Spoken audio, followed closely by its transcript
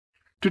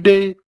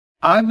Today,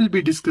 I will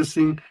be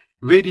discussing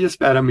various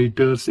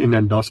parameters in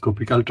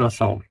endoscopic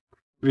ultrasound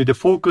with a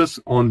focus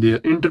on their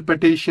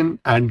interpretation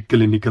and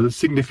clinical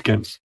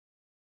significance.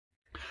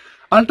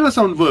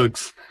 Ultrasound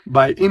works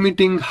by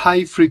emitting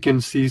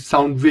high-frequency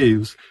sound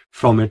waves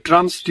from a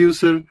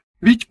transducer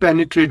which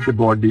penetrate the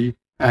body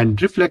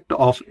and reflect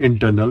off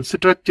internal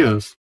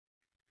structures.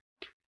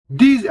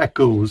 These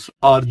echoes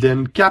are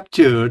then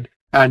captured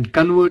and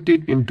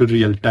converted into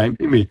real-time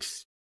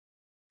images.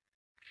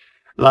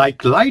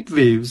 Like light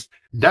waves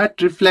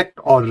that reflect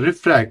or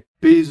refract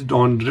based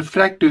on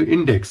refractive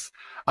index,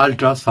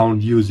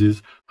 ultrasound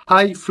uses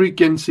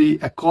high-frequency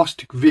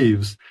acoustic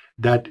waves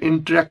that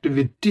interact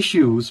with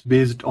tissues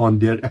based on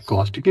their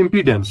acoustic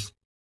impedance,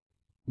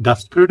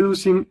 thus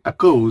producing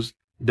echoes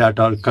that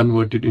are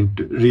converted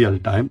into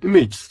real-time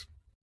images.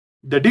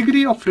 The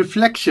degree of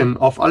reflection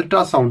of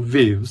ultrasound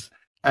waves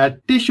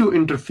at tissue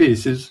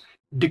interfaces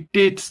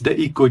dictates the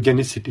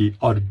echogenicity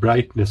or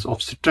brightness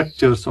of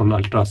structures on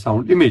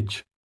ultrasound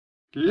image.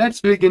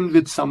 Let's begin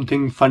with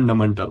something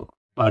fundamental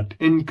but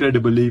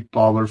incredibly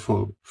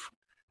powerful,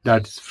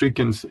 that's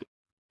frequency.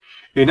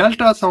 In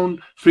ultrasound,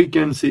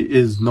 frequency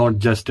is not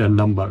just a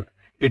number,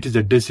 it is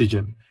a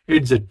decision,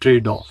 it's a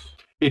trade-off.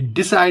 It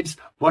decides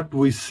what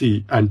we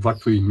see and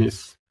what we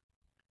miss.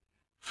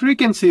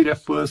 Frequency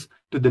refers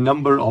to the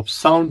number of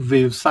sound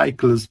wave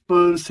cycles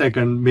per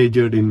second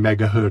measured in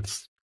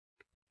megahertz.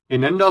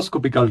 In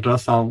endoscopic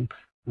ultrasound,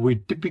 we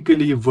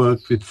typically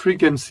work with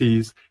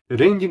frequencies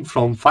ranging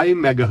from 5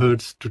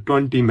 MHz to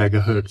 20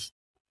 MHz.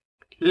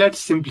 Let's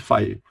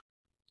simplify it.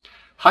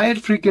 Higher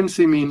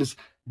frequency means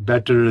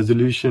better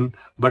resolution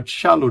but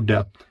shallow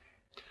depth.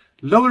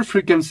 Lower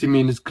frequency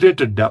means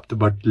greater depth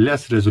but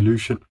less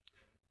resolution.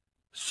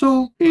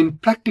 So, in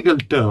practical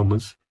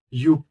terms,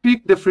 you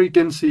pick the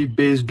frequency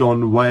based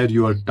on where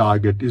your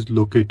target is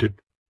located.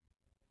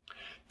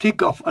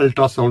 Think of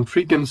ultrasound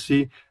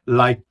frequency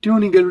like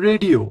tuning a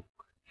radio.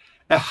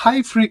 A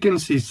high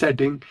frequency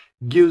setting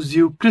gives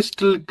you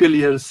crystal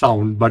clear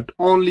sound but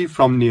only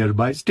from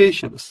nearby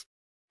stations.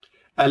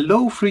 A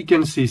low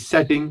frequency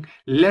setting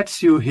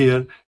lets you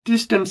hear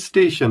distant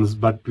stations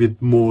but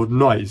with more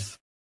noise.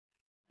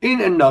 In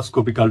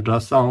endoscopic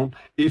ultrasound,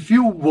 if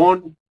you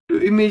want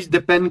to image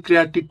the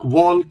pancreatic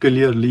wall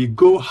clearly,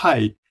 go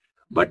high.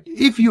 But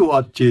if you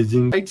are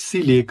chasing right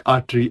celiac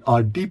artery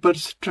or deeper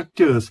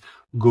structures,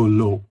 go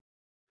low.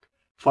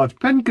 For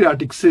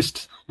pancreatic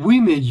cysts, we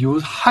may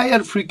use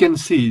higher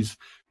frequencies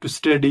to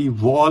study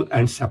wall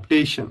and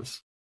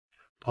septations.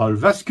 For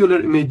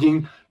vascular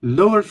imaging,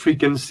 lower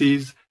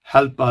frequencies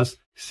help us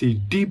see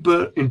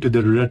deeper into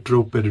the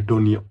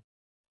retroperitoneum.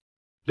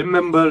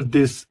 Remember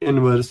this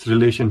inverse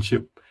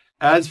relationship.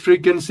 As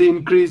frequency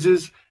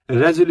increases,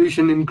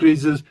 resolution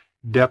increases,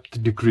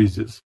 depth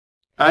decreases.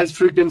 As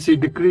frequency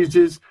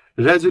decreases,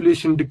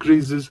 resolution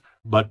decreases,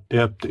 but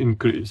depth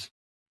increases.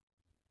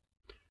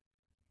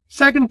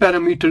 Second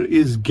parameter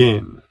is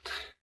gain.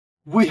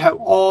 We have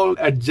all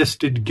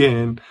adjusted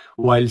gain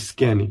while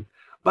scanning,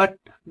 but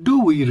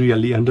do we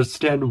really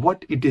understand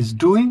what it is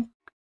doing?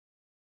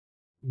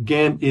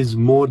 Gain is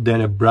more than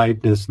a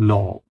brightness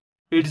knob.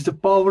 It is a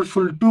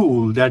powerful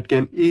tool that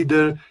can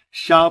either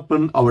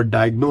sharpen our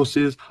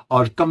diagnosis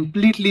or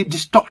completely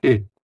distort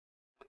it.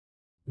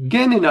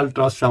 Gain in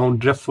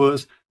ultrasound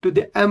refers to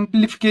the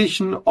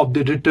amplification of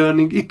the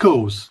returning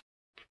echoes.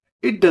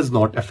 It does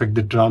not affect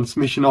the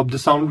transmission of the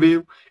sound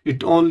wave,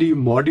 it only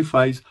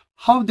modifies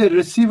how the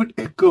received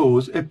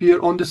echoes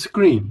appear on the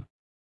screen.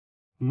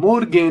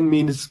 More gain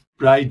means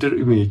brighter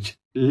image,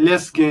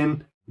 less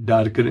gain,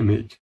 darker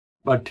image.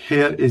 But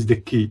here is the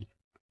key.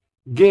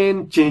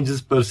 Gain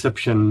changes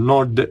perception,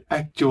 not the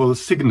actual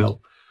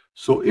signal.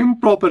 So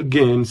improper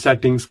gain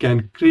settings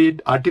can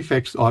create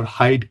artifacts or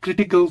hide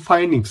critical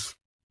findings.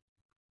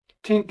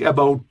 Think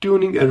about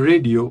tuning a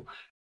radio.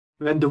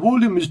 When the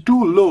volume is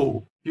too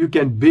low, you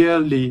can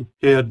barely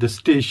hear the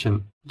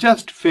station,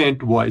 just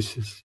faint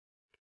voices.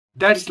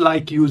 That's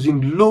like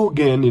using low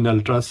gain in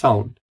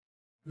ultrasound.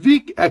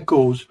 Weak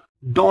echoes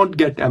don't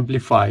get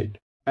amplified,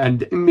 and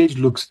the image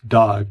looks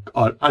dark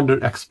or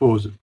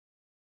underexposed.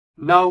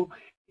 Now,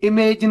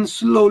 imagine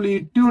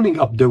slowly tuning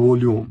up the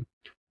volume.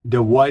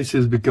 The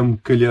voices become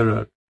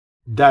clearer.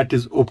 That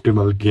is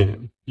optimal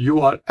gain. You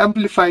are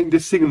amplifying the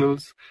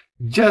signals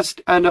just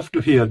enough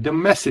to hear the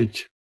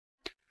message.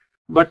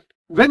 But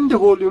when the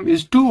volume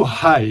is too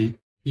high,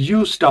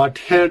 you start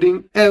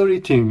hearing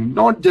everything,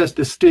 not just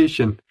the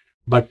station,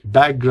 but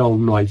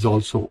background noise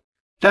also.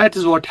 That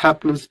is what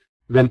happens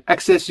when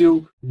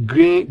excessive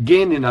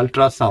gain in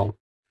ultrasound.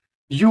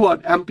 You are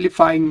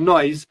amplifying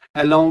noise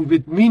along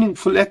with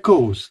meaningful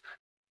echoes.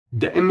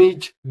 The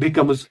image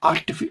becomes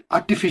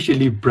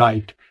artificially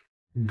bright,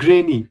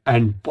 grainy,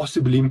 and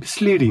possibly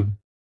misleading.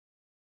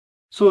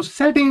 So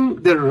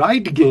setting the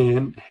right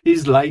gain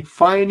is like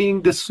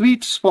finding the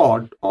sweet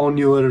spot on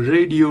your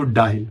radio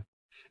dial.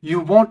 You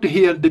want to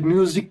hear the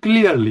music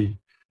clearly,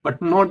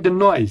 but not the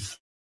noise.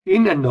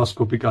 In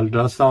endoscopic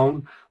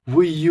ultrasound,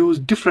 we use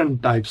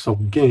different types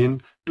of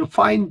gain to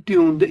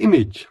fine-tune the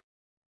image.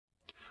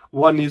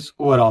 One is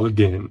overall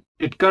gain.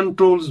 It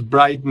controls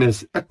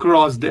brightness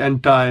across the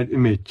entire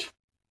image.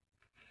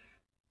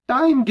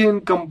 Time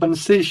gain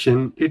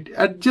compensation, it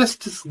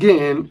adjusts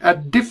gain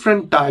at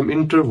different time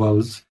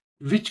intervals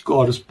which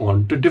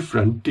correspond to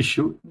different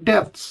tissue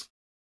depths.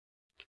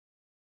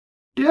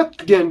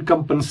 Depth gain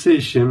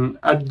compensation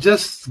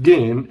adjusts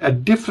gain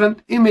at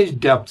different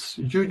image depths,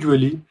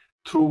 usually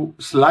through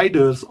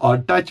sliders or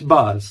touch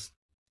bars.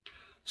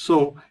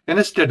 So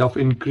instead of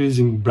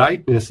increasing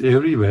brightness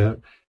everywhere,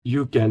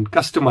 you can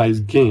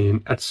customize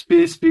gain at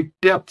specific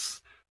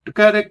depths to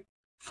correct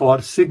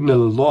for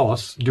signal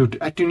loss due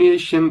to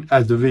attenuation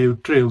as the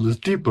wave travels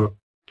deeper.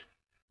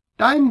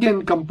 Time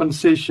gain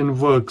compensation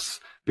works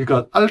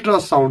because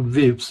ultrasound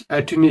waves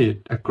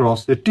attenuate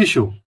across the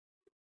tissue.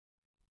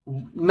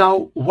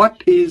 Now,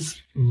 what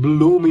is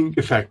blooming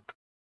effect?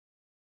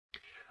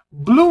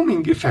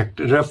 Blooming effect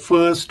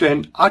refers to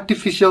an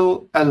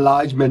artificial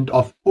enlargement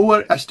of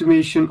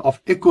overestimation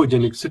of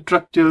echogenic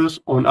structures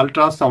on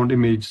ultrasound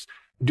images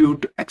due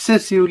to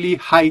excessively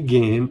high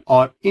gain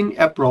or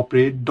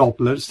inappropriate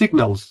Doppler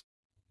signals.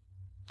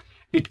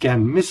 It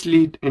can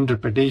mislead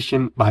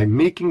interpretation by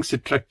making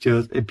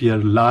structures appear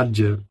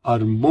larger or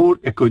more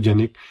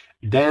echogenic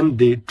than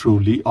they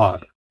truly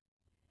are.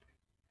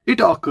 It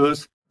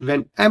occurs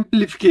when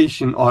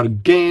amplification or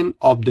gain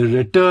of the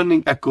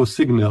returning echo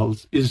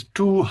signals is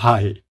too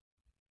high.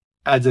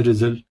 As a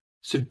result,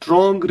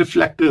 strong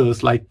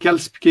reflectors like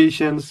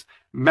calcifications,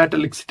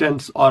 metallic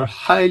stents, or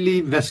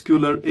highly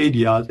vascular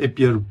areas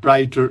appear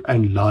brighter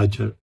and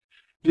larger,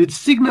 with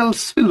signal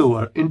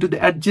spillover into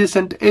the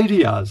adjacent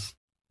areas.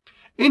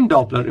 In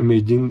Doppler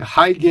imaging,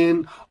 high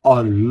gain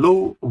or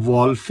low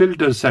wall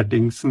filter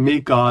settings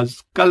may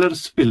cause color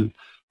spill,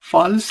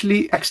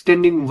 falsely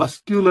extending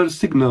vascular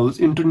signals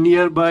into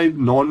nearby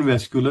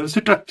non-vascular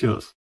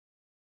structures.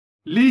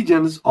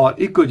 Lesions or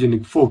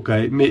echogenic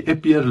foci may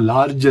appear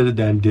larger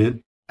than their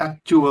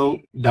actual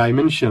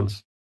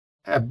dimensions.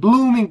 A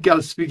blooming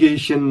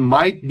calcification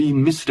might be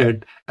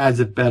misread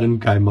as a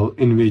parenchymal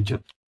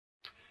invasion.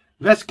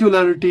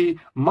 Vascularity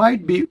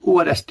might be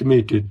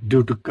overestimated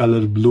due to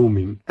color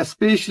blooming,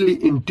 especially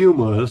in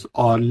tumors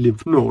or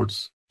lymph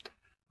nodes.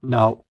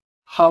 Now,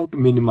 how to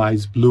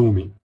minimize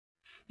blooming?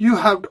 You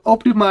have to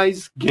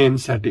optimize gain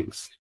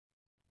settings.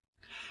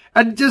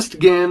 Adjust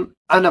gain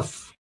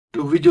enough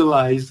to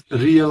visualize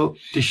real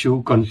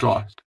tissue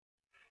contrast.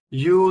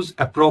 Use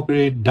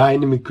appropriate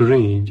dynamic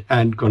range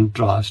and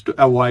contrast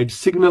to avoid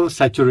signal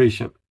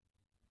saturation.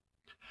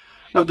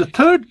 Now, the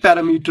third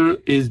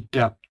parameter is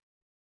depth.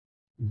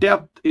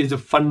 Depth is a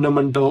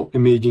fundamental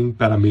imaging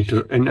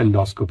parameter in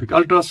endoscopic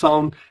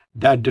ultrasound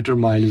that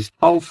determines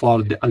how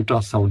far the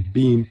ultrasound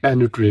beam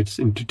penetrates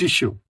into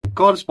tissue.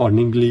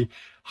 Correspondingly,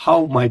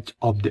 how much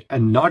of the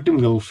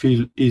anatomical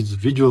field is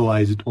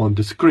visualized on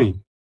the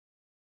screen.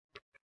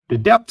 The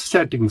depth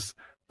settings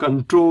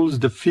controls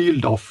the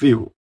field of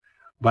view.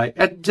 By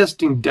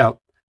adjusting depth,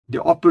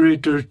 the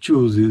operator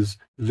chooses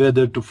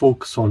whether to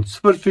focus on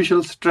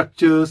superficial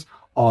structures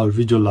or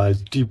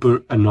visualize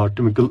deeper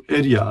anatomical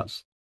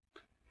areas.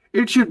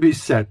 It should be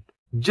set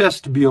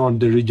just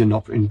beyond the region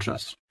of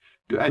interest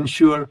to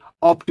ensure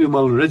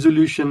optimal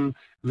resolution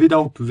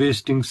without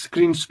wasting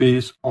screen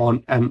space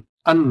on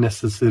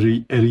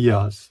unnecessary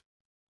areas.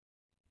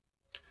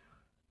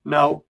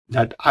 Now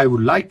that I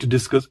would like to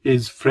discuss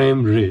is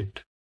frame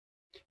rate.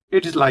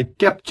 It is like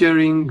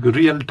capturing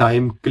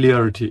real-time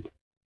clarity.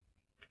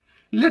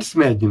 Let's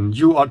imagine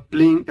you are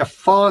playing a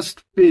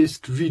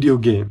fast-paced video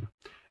game.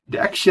 The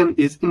action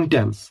is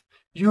intense.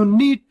 You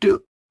need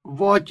to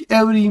watch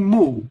every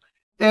move,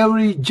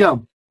 every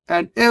jump,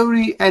 and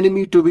every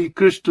enemy to be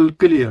crystal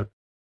clear.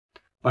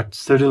 But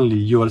suddenly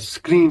your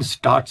screen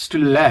starts to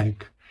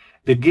lag.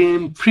 The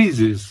game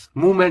freezes,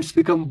 movements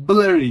become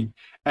blurry,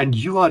 and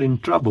you are in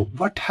trouble.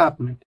 What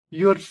happened?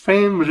 Your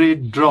frame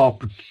rate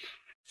dropped.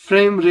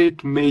 Frame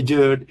rate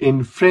measured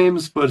in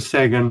frames per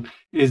second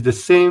is the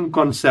same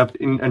concept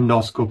in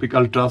endoscopic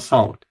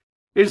ultrasound.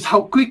 It's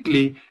how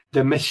quickly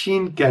the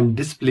machine can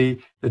display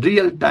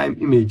real-time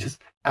images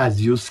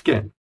as you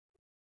scan.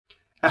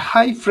 A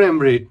high frame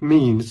rate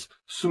means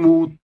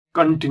smooth,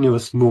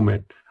 continuous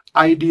movement,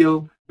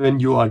 ideal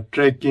when you are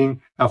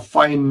tracking a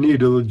fine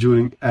needle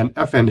during an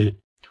FNA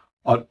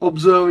or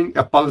observing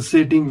a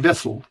pulsating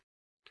vessel.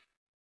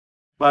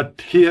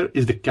 But here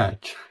is the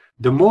catch.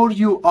 The more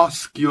you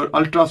ask your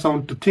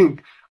ultrasound to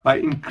think by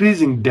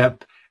increasing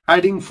depth,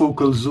 adding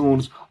focal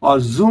zones, or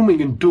zooming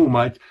in too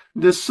much,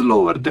 the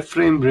slower the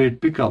frame rate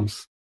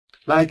becomes.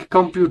 Like a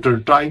computer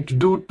trying to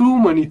do too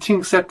many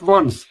things at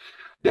once,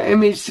 the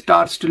image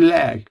starts to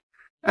lag.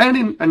 And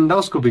in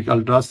endoscopic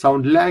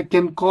ultrasound, lag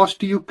can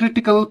cost you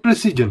critical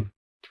precision.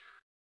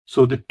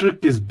 So the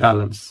trick is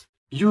balance.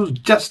 Use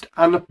just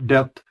enough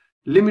depth,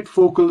 limit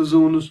focal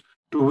zones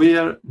to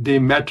where they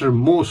matter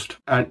most,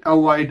 and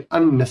avoid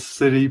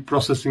unnecessary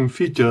processing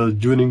features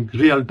during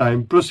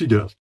real-time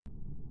procedures.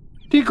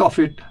 Think of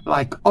it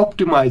like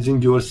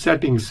optimizing your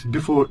settings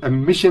before a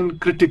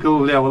mission-critical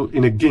level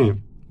in a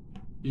game.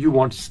 You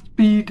want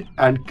speed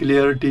and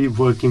clarity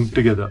working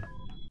together.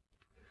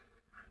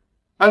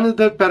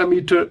 Another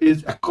parameter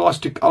is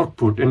acoustic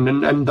output in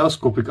an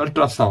endoscopic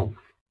ultrasound.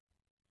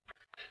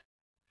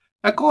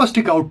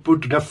 Acoustic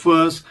output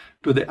refers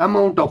to the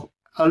amount of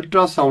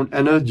ultrasound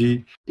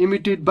energy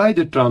emitted by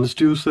the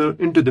transducer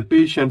into the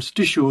patient's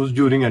tissues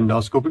during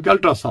endoscopic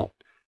ultrasound.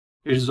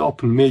 It is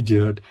often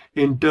measured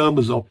in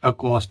terms of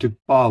acoustic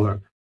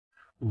power,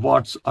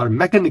 watts or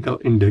mechanical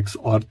index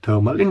or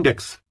thermal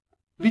index,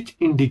 which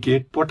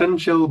indicate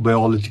potential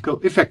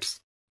biological effects.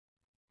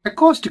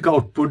 Acoustic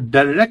output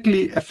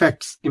directly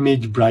affects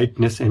image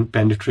brightness and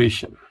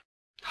penetration.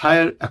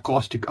 Higher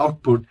acoustic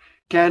output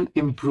can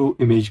improve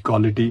image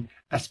quality,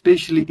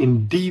 especially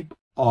in deep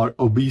or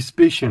obese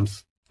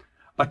patients,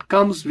 but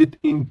comes with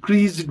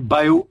increased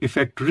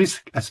bioeffect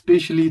risk,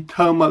 especially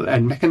thermal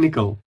and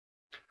mechanical.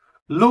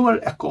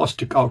 Lower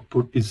acoustic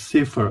output is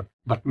safer,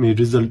 but may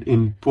result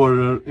in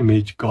poorer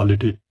image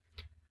quality.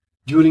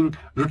 During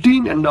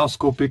routine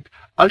endoscopic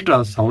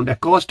ultrasound,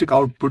 acoustic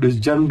output is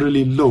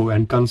generally low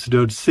and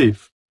considered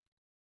safe.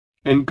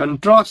 In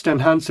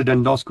contrast-enhanced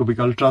endoscopic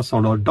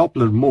ultrasound or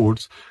Doppler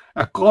modes,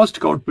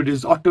 acoustic output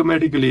is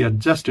automatically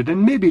adjusted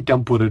and may be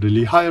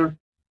temporarily higher.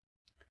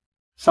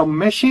 Some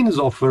machines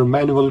offer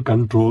manual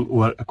control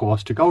over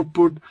acoustic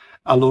output,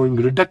 allowing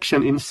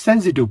reduction in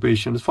sensitive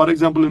patients, for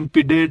example, in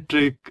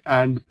pediatric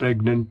and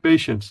pregnant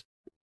patients.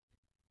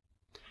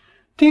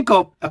 Think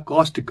of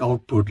acoustic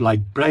output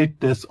like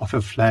brightness of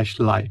a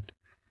flashlight.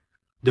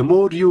 The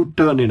more you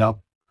turn it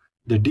up,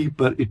 the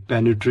deeper it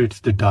penetrates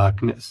the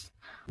darkness.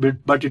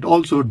 But it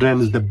also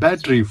drains the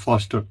battery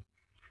faster.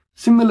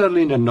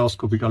 Similarly in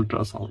endoscopic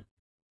ultrasound,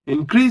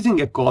 increasing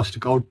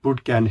acoustic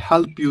output can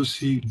help you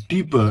see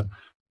deeper,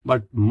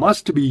 but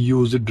must be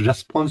used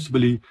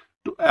responsibly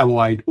to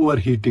avoid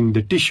overheating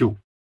the tissue.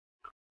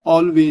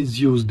 Always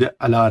use the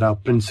ALARA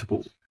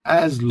principle,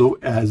 as low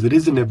as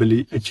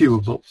reasonably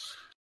achievable,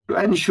 to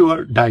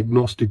ensure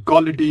diagnostic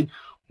quality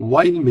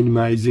while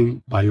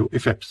minimizing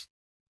bioeffects.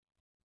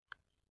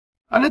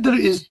 Another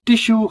is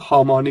tissue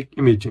harmonic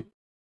imaging.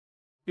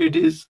 It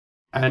is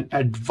an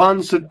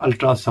advanced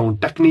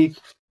ultrasound technique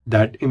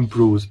that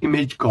improves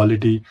image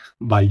quality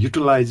by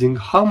utilizing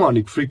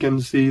harmonic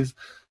frequencies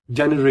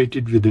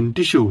generated within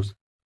tissues.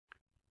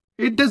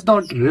 It does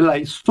not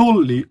rely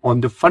solely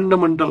on the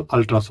fundamental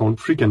ultrasound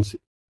frequency.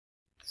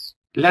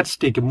 Let's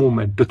take a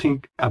moment to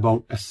think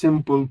about a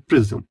simple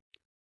prism.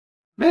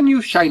 When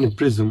you shine a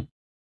prism,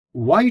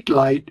 white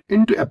light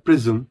into a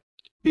prism,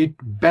 it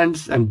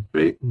bends and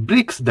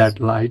breaks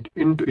that light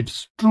into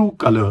its true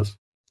colors.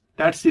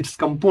 That's its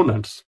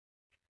components,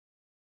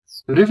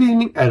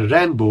 revealing a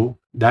rainbow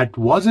that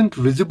wasn't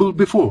visible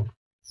before.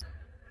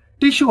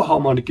 Tissue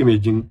harmonic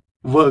imaging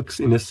works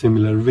in a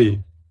similar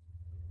way.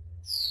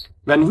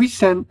 When we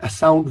send a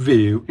sound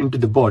wave into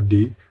the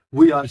body,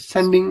 we are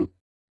sending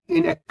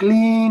in a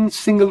clean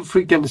single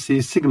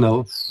frequency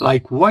signal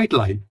like white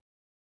light.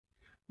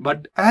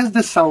 But as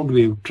the sound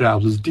wave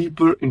travels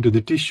deeper into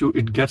the tissue,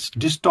 it gets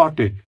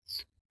distorted.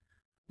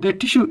 The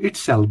tissue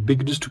itself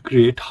begins to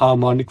create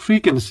harmonic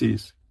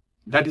frequencies,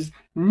 that is,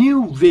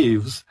 new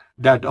waves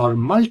that are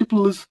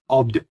multiples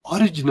of the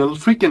original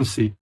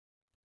frequency.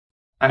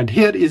 And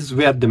here is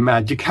where the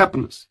magic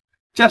happens.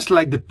 Just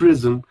like the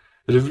prism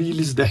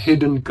reveals the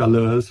hidden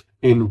colors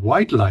in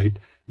white light,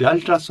 the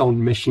ultrasound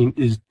machine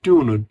is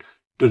tuned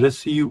to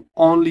receive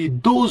only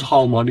those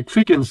harmonic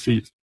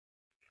frequencies.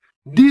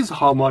 These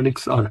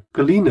harmonics are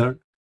cleaner,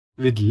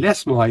 with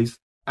less noise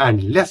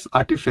and less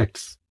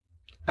artifacts,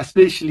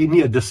 especially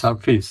near the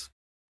surface.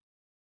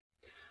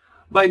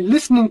 By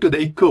listening to the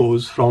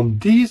echoes from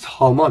these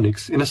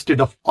harmonics instead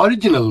of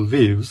original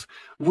waves,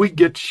 we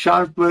get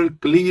sharper,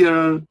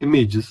 clearer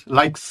images,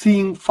 like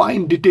seeing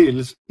fine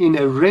details in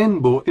a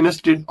rainbow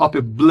instead of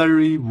a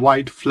blurry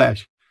white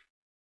flash.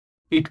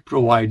 It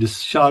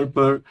provides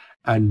sharper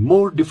and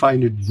more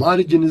defined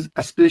margins,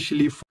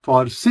 especially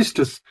for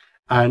cysts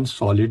and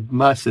solid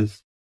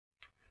masses.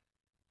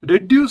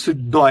 Reduced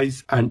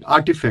noise and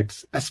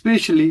artifacts,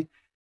 especially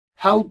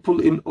helpful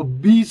in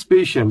obese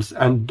patients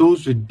and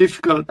those with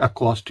difficult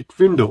acoustic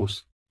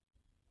windows.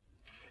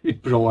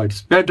 It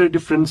provides better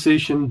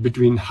differentiation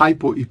between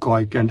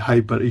hypoechoic and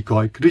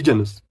hyperechoic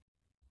regions.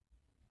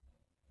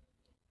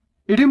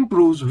 It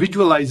improves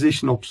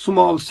visualization of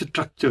small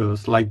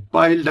structures like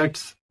bile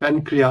ducts,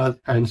 pancreas,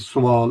 and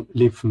small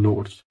lymph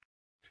nodes.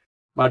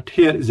 But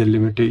here is a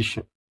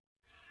limitation.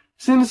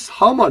 Since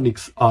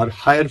harmonics are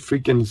higher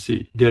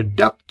frequency, their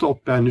depth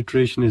of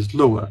penetration is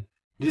lower.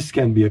 This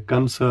can be a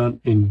concern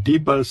in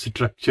deeper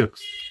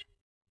structures.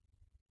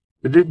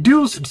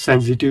 Reduced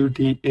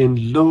sensitivity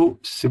in low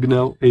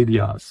signal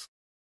areas.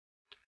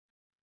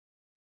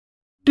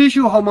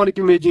 Tissue harmonic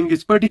imaging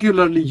is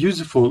particularly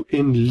useful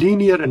in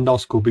linear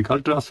endoscopic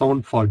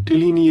ultrasound for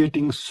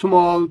delineating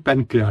small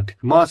pancreatic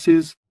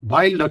masses,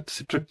 bile duct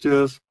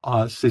structures,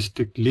 or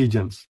cystic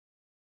lesions.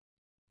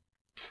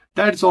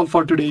 That's all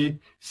for today.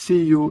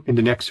 See you in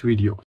the next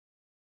video.